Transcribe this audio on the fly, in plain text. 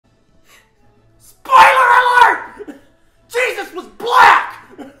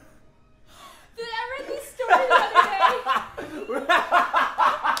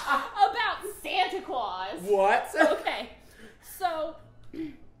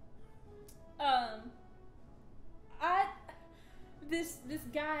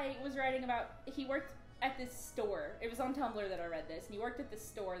guy was writing about, he worked at this store. It was on Tumblr that I read this, and he worked at this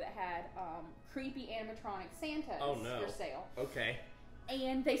store that had creepy animatronic Santas for sale. Okay.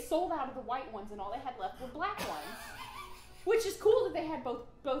 And they sold out of the white ones, and all they had left were black ones. Which is cool that they had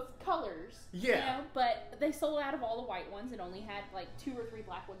both colors. Yeah. You know, but they sold out of all the white ones and only had like 2 or 3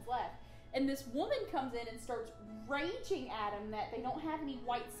 black ones left. And this woman comes in and starts raging at him that they don't have any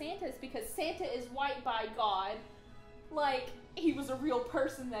white Santas because Santa is white by God. Like, he was a real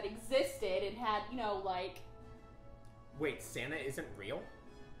person that existed and had, you know, like... Wait, Santa isn't real?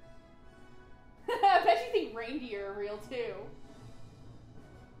 I bet you think reindeer are real, too.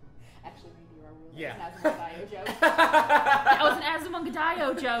 Actually, reindeer are real. Yeah. That was an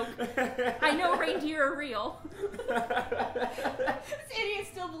Asmongodio joke. That was an Asmongodio joke. I know reindeer are real. This idiot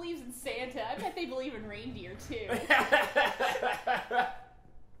still believes in Santa. I bet they believe in reindeer, too.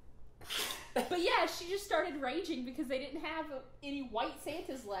 But yeah, she just started raging because they didn't have any white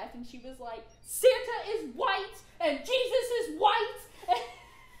Santas left, and she was like, Santa is white, and Jesus is white, and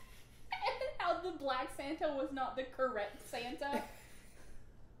how the black Santa was not the correct Santa.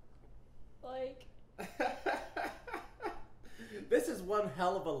 Like... This is one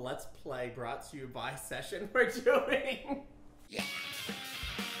hell of a Let's Play brought to you by Session we're doing. Yeah.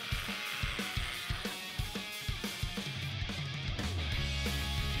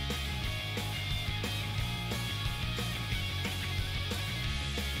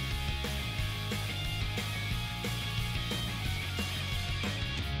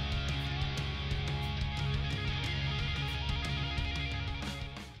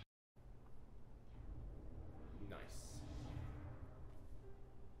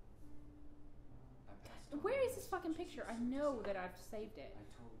 Where is this fucking picture? I know that I've saved it. I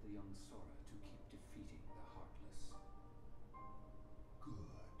told the young Sora to keep defeating the Heartless. Good.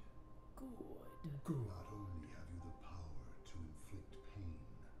 Good. Not only have you the power to inflict pain,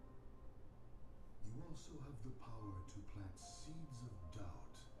 you also have the power to plant seeds of doubt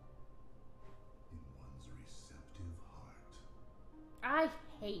in one's receptive heart. I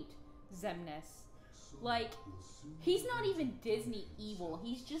hate Xemnas. Like, he's not even Disney evil.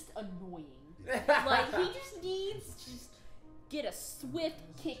 He's just annoying. Like, he just needs to just get a swift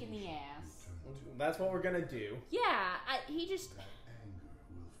kick in the ass. That's what we're gonna do. Yeah, he just... That anger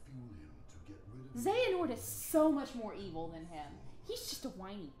will fuel him to get rid of Xehanort is so much more evil than him. He's just a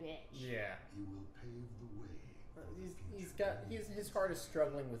whiny bitch. Yeah. He will pave the way. His heart is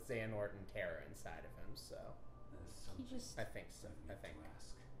struggling with Xehanort and Terra inside of him, so... He just... I think so. I think.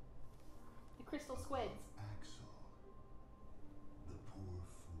 The crystal squids. Axel, the poor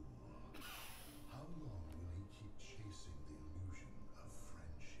fool. How long will he keep chasing the illusion of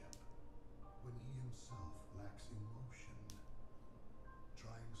friendship when he himself lacks emotion?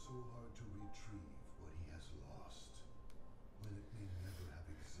 Trying so hard to retrieve what he has lost when it may never have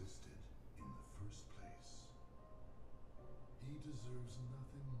existed in the first place. He deserves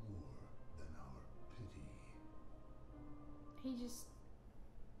nothing more than our pity. He just...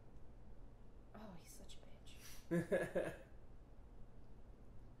 Oh, he's such a bitch.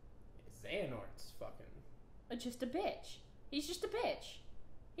 Xehanort's fucking... Just a bitch. He's just a bitch.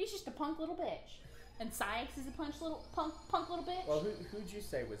 He's just a punk little bitch. And Sykes is a punk little bitch. Well, who'd you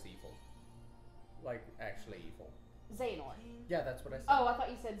say was evil? Like, actually evil? Xehanort. Yeah, that's what I said. Oh, I thought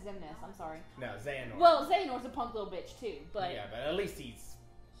you said Xemnas. I'm sorry. No, Xehanort. Well, Xehanort's a punk little bitch too, but... Yeah, but at least he's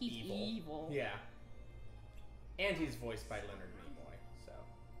evil. Yeah. And he's voiced by Leonard Nimoy, so...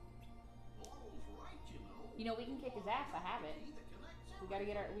 You know, we can kick his ass. I have it. We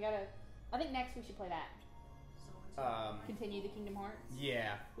gotta... I think next we should play that. Continue the Kingdom Hearts.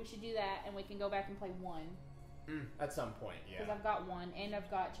 Yeah. We should do that, and we can go back and play 1. At some point, yeah. Because I've got 1, and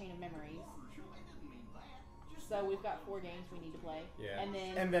I've got Chain of Memories. So we've got 4 games we need to play. Yeah.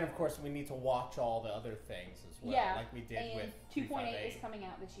 And then of course we need to watch all the other things as well. Yeah. Like we did and with 2.8 is coming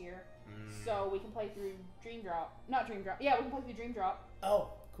out this year. So we can play through Dream Drop. Not Dream Drop. Yeah, we can play through Dream Drop.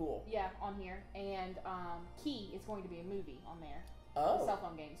 Oh, cool. Yeah, on here. And Key is going to be a movie on there. Oh. It's a cell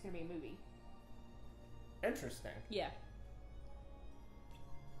phone game. It's going to be a movie. Interesting. Yeah.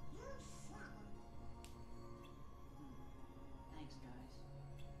 Thanks, guys.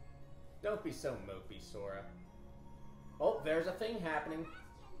 Don't be so mopey, Sora. Oh, there's a thing happening.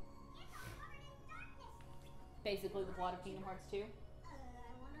 Basically the plot of Kingdom Hearts 2.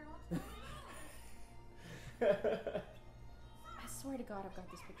 I swear to God I've got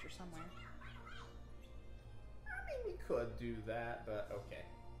this picture somewhere. I mean, we could do that, but okay.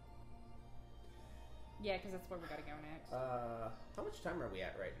 Yeah, because that's where we gotta go next. How much time are we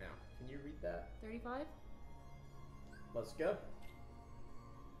at right now? Can you read that? 35? Let's go.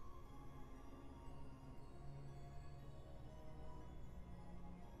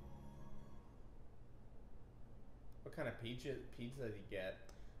 What kind of pizza did you get?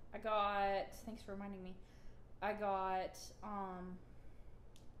 I got. Thanks for reminding me. I got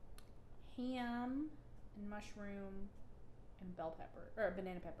ham and mushroom and bell pepper or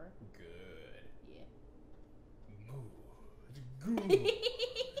banana pepper. Good. Yeah. Good.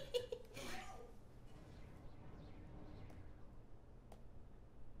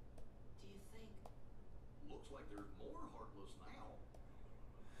 Do you think? Looks like there's more Heartless now.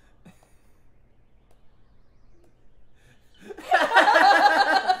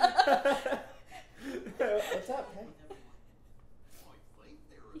 What's up, man? I think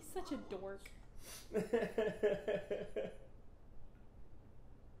there He's is such a Heartless. dork.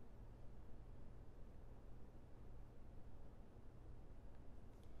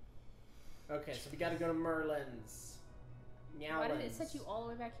 Okay, so we gotta go to Merlin's. Why did it Meowlins. set you all the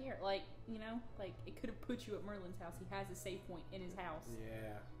way back here? Like, you know, like it could have put you at Merlin's house. He has a save point in his house.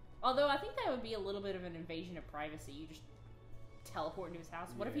 Yeah. Although I think that would be a little bit of an invasion of privacy. You just teleport into his house.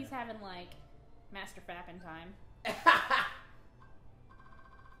 What if Yeah. he's having like master fapping time?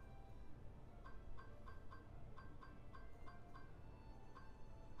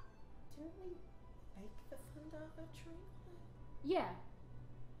 Didn't we make the Thundava drink? Yeah.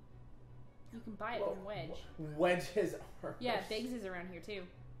 You can buy it from Wedge. Wedge his arms. Yeah, Biggs is around here too.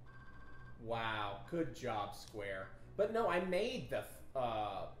 Wow, good job, Square. But no, I made the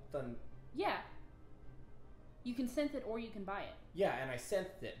Yeah. You can synth it or you can buy it. yeah, and I sent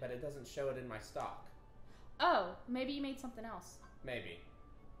it, but it doesn't show it in my stock. Oh, maybe you made something else. Maybe.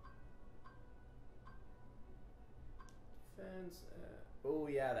 Fence. Oh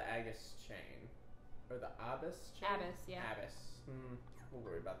yeah, the Agus chain, or the Abyss chain. Abyss, yeah. Abyss. We'll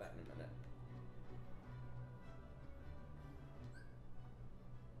worry about that in a minute.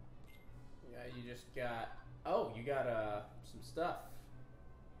 Yeah, you just got. Oh, you got some stuff.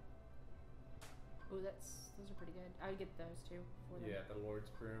 Oh, those are pretty good. I would get those too for them. Yeah, the Lord's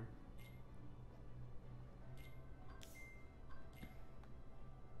Broom.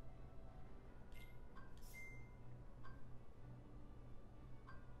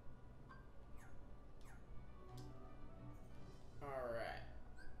 All right.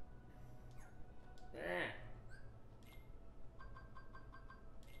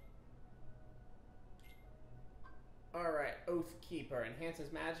 All right, Oathkeeper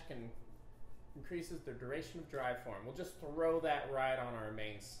enhances magic and increases the duration of drive form. We'll just throw that right on our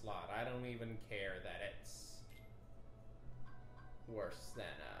main slot. I don't even care that it's worse than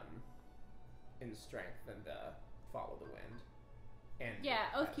in strength and follow the wind. And Yeah,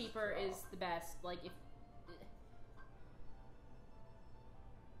 fast Oathkeeper draw. is the best. Like if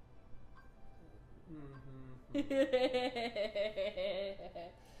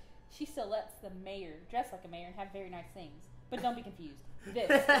she still lets the mayor dress like a mayor and have very nice things. But don't be confused. This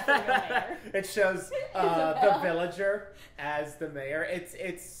is the real mayor. It shows the Isabel. villager as the mayor.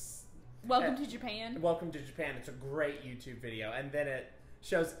 It's Welcome to Japan. Welcome to Japan. It's a great YouTube video, and then it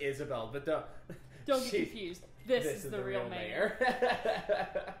shows Isabel, but Don't get she- confused. This is the real mayor.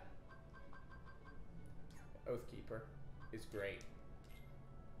 Oathkeeper is great.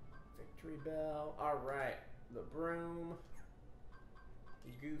 Victory bell. All right, the broom.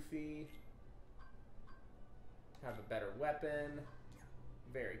 Goofy. Have a better weapon.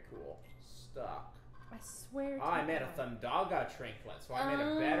 Very cool. Stock. I swear to Oh, I made a God. Thundaga trinket, so I made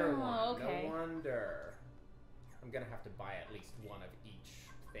a better one. okay. No wonder. I'm gonna have to buy at least one of each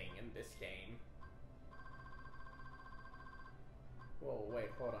thing in this game. Whoa, wait,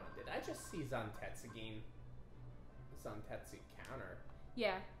 hold on. Did I just see Zantetsugi? Zantetsu counter.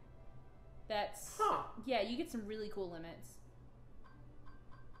 Yeah. That's Huh. yeah, you get some really cool limits.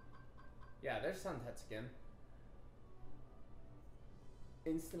 Yeah, there's Zantetsugi.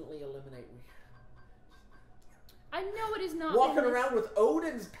 Instantly eliminate. I know it is not Walking been this- around with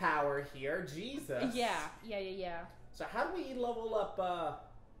Odin's power here. Jesus. Yeah. So how do we level up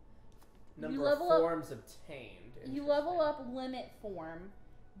number level of up- forms obtained? You level up limit form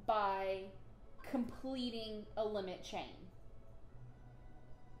by completing a limit chain.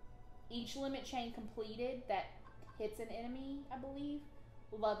 Each limit chain completed that hits an enemy, I believe,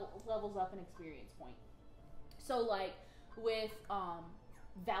 levels up an experience point. So like with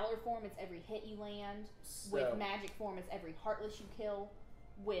Valor form, it's every hit you land. With So- Magic form, it's every Heartless you kill.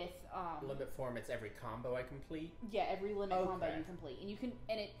 With Limit form, it's every combo I complete. yeah, every limit combo Okay. you complete,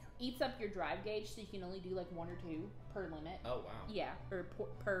 and it eats up your drive gauge, so you can only do like 1 or 2 per limit. Oh wow. Yeah, or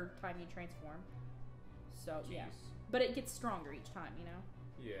per time you transform. So yeah, Jeez. but it gets stronger each time, you know.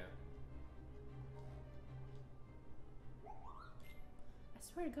 Yeah. I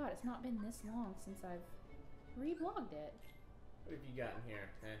swear to God, it's not been this long since I've reblogged it. What have you got in here?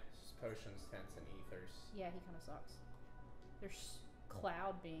 Just potions, tents, and ethers. Yeah, he kind of sucks. There's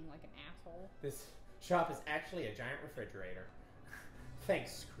Cloud being like an asshole. This shop is actually a giant refrigerator.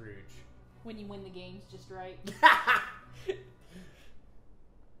 Thanks, Scrooge. When you win the games just right.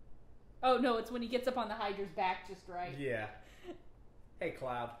 Oh no, it's when he gets up on the Hydra's back just right. Yeah. Hey,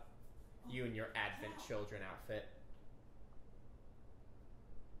 Cloud. You and your Advent Children outfit.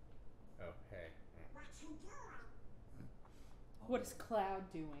 Oh, hey. What is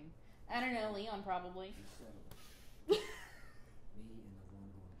Cloud doing? I don't know, Leon probably. Me and the one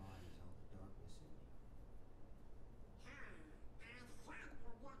who embodies all the darkness in me.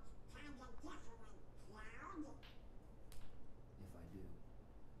 If I do,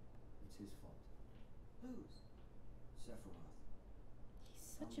 it's his fault. Whose? Sephiroth.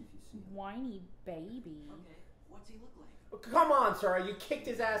 He's such a whiny baby. Okay, what's he look like? Oh, come on, Sora. You kicked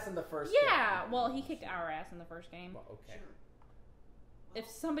his ass in the first Yeah, game. well, he kicked our ass in the first game. Well, okay. Sure. If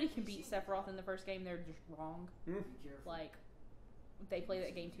somebody can beat Sephiroth in the first game, they're just wrong. Hmm? Be careful. Like, if they play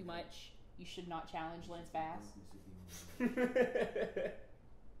that game too much, you should not challenge Lance Bass. Darkness of the universe.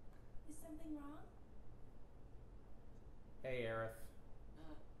 Is something wrong? Hey, Aerith.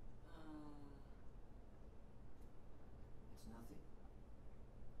 It's nothing.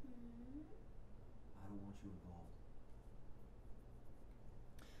 I don't want you involved.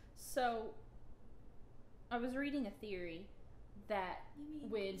 So, I was reading a theory that You mean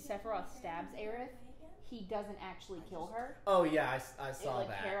when you get Sephiroth my stabs family Aerith, away again? he doesn't actually kill her. Oh, yeah, I It saw like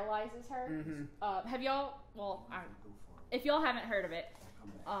that. paralyzes her. Mm-hmm. Have y'all? Well, Go for it. if y'all haven't heard of it,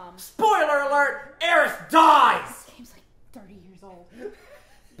 I'll come back. Spoiler alert! Aerith dies! this game's like 30 years old.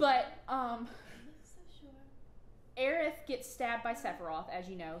 But I'm not so sure. Aerith gets stabbed by Sephiroth, as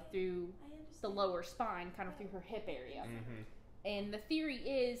you know, through I understand. the lower spine, kind of through her hip area. Mm-hmm. And the theory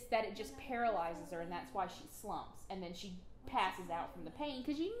is that it just paralyzes her, and that's why she slumps, and then she passes out from the pain,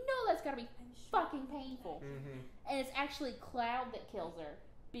 because you know that's gotta be I'm sure fucking painful. Mm-hmm. And it's actually Cloud that kills her,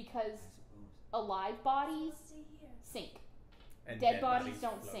 because I suppose. alive bodies Stay here. sink. And Dead bodies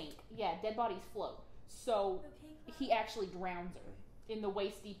don't float. sink. Yeah, dead bodies float. So Okay, Cloud? he actually drowns her in the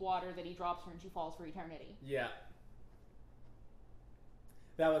waist deep water that he drops her and she falls for eternity. Yeah.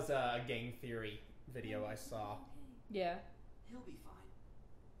 That was a game theory video I saw. Okay. Yeah. He'll be fine.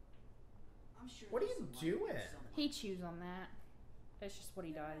 I'm sure. What are there's you some light doing? there somewhere. He chews on that. That's just what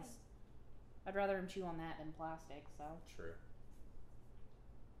he You're does. right. I'd rather him chew on that than plastic, so True.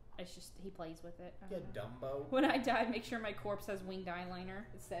 it's just he plays with it. I You don't know. Dumbo. When I die, make sure my corpse has winged eyeliner.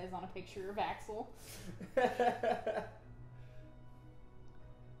 It says on a picture of Axel. I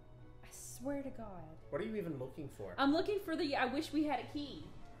swear to God. What are you even looking for? I'm looking for the I wish we had a key.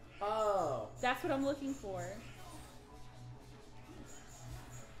 Oh. That's what I'm looking for.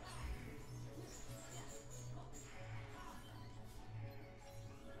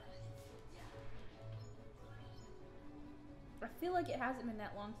 I feel like it hasn't been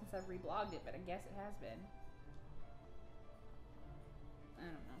that long since I've reblogged it, but I guess it has been. I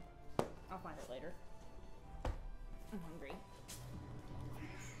don't know. I'll find it later. I'm hungry.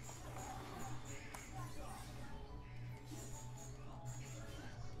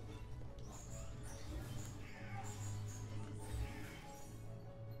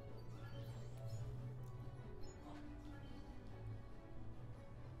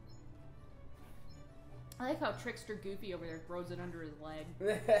 I like how Trickster Goofy over there throws it under his leg.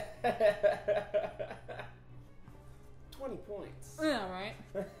 20 points. Yeah, right?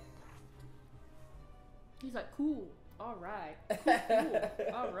 He's like, cool, alright. Cool,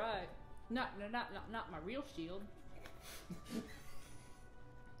 alright. Not my real shield.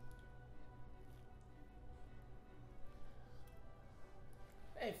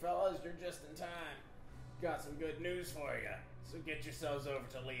 Hey fellas, you're just in time. Got some good news for you. So get yourselves over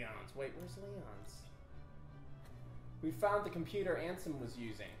to Leon's. Wait, where's Leon's? We found the computer Ansem was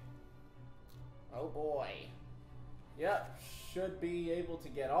using. Oh boy. Yep, should be able to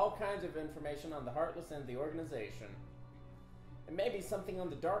get all kinds of information on the Heartless and the organization. And maybe something on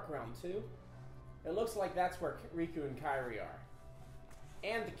the Dark Realm too. It looks like that's where Riku and Kairi are.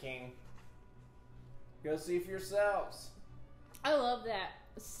 And the King. Go see for yourselves. I love that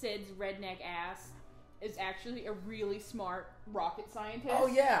Sid's redneck ass is actually a really smart rocket scientist. Oh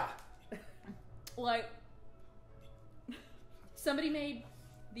yeah. Like, somebody made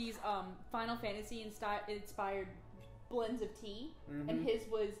these Final Fantasy inspired blends of tea, and his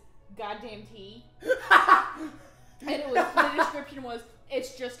was goddamn tea. And it was the description was,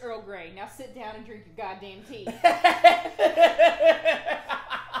 "It's just Earl Grey. Now sit down and drink your goddamn tea."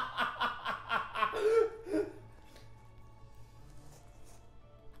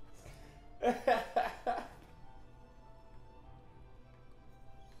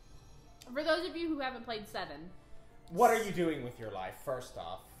 haven't played 7. What are you doing with your life, first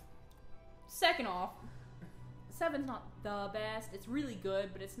off? Second off, 7's not the best. It's really good,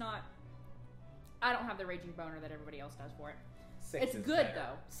 but it's not... I don't have the raging boner that everybody else does for it. 6 It's is good, better.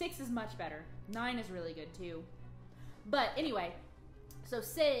 though. 6 is much better. 9 is really good, too. But, anyway, so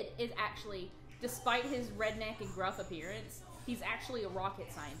Sid is actually, despite his redneck and gruff appearance, he's actually a rocket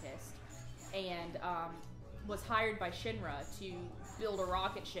scientist. And, was hired by Shinra to build a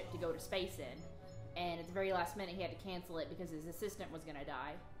rocket ship to go to space in. And at the very last minute, he had to cancel it because his assistant was going to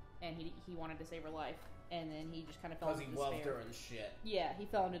die. And he wanted to save her life. And then he just kind of fell Because into he despair. loved her and shit. Yeah, he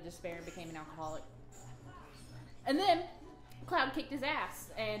fell into despair and became an alcoholic. And then Cloud kicked his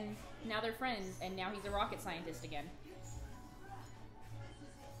ass, and now they're friends, and now he's a rocket scientist again.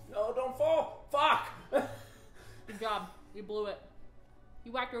 No, don't fall! Fuck! Good job. You blew it.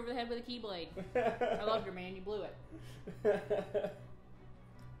 You whacked her over the head with a keyblade. I loved her, man. You blew it.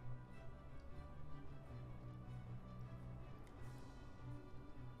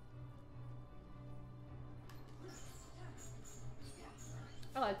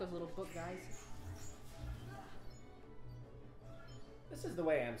 I like those little book guys. This is the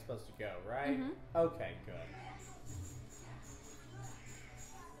way I'm supposed to go, right? Mhm. Okay, good.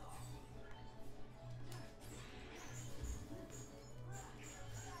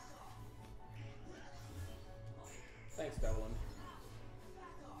 Thanks, Dolan.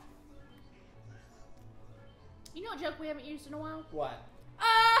 You know a joke we haven't used in a while? What?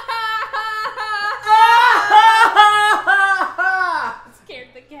 Scared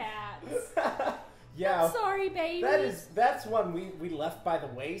the cats. Yeah. I'm sorry, baby. That's one we left by the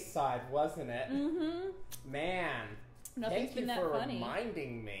wayside, wasn't it? Mm-hmm. Man. Nothing's Thank been you that for funny.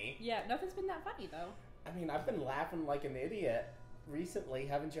 reminding me. Yeah, nothing's been that funny, though. I mean, I've been laughing like an idiot recently.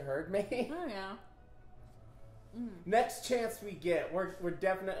 Haven't you heard me? Oh, yeah. Mm. Next chance we get, we're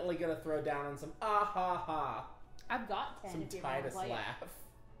definitely gonna throw down on some ha ha. I've got 10 Some if you want to Titus play it. laugh.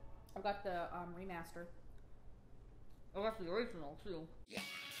 I've got the remaster. I got the original, too. Yeah.